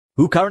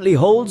Who currently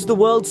holds the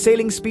world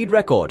sailing speed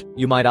record,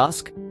 you might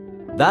ask?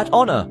 That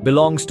honor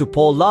belongs to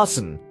Paul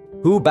Larsen,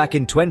 who back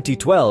in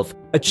 2012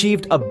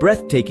 achieved a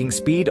breathtaking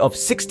speed of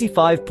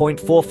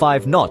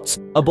 65.45 knots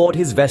aboard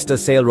his Vesta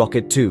Sail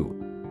Rocket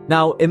 2.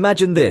 Now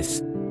imagine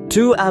this.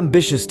 Two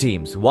ambitious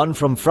teams, one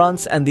from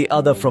France and the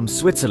other from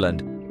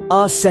Switzerland,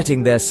 are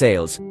setting their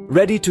sails,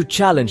 ready to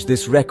challenge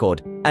this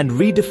record and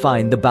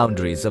redefine the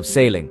boundaries of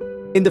sailing.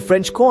 In the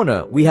French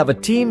corner, we have a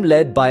team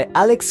led by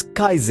Alex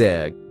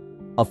Kaiser,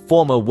 a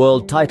former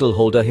world title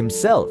holder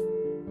himself.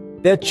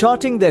 They're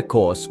charting their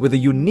course with a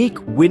unique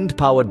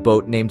wind-powered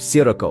boat named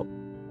Sirocco.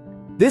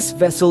 This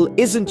vessel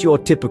isn't your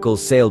typical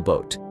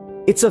sailboat.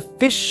 It's a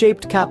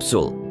fish-shaped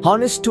capsule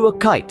harnessed to a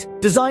kite,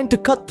 designed to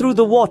cut through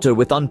the water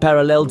with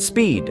unparalleled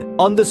speed.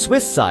 On the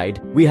Swiss side,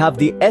 we have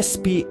the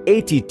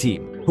SP80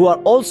 team, who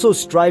are also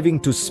striving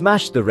to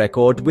smash the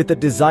record with a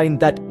design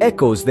that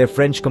echoes their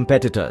French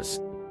competitors.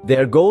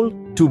 Their goal?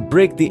 To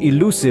break the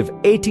elusive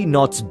 80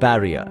 knots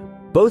barrier.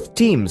 Both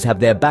teams have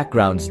their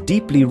backgrounds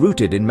deeply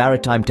rooted in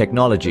maritime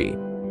technology,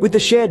 with the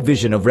shared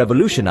vision of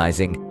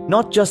revolutionizing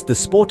not just the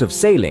sport of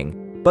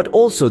sailing, but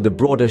also the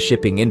broader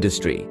shipping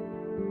industry.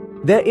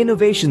 Their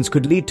innovations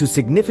could lead to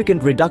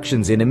significant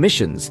reductions in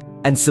emissions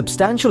and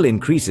substantial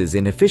increases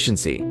in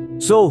efficiency.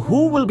 So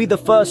who will be the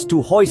first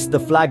to hoist the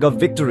flag of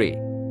victory?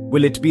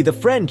 Will it be the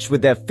French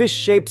with their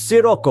fish-shaped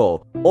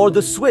Sirocco or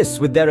the Swiss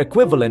with their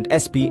equivalent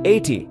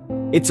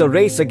SP80? It's a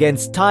race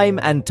against time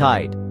and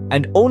tide,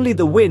 and only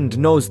the wind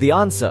knows the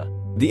answer.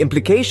 The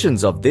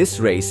implications of this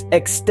race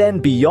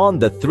extend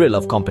beyond the thrill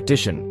of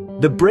competition.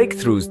 The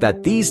breakthroughs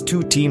that these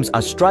two teams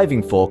are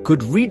striving for could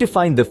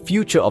redefine the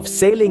future of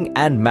sailing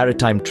and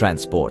maritime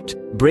transport.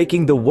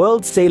 Breaking the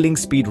world sailing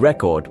speed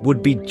record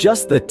would be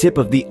just the tip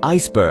of the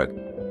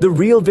iceberg. The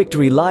real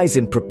victory lies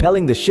in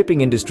propelling the shipping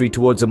industry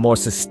towards a more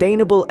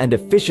sustainable and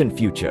efficient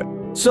future.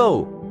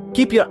 So,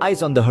 keep your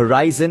eyes on the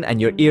horizon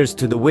and your ears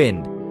to the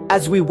wind,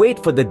 as we wait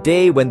for the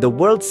day when the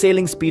world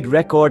sailing speed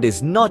record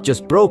is not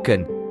just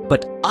broken,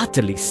 but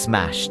utterly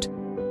smashed.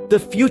 The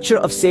future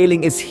of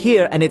sailing is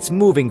here, and it's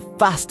moving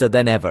faster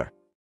than ever.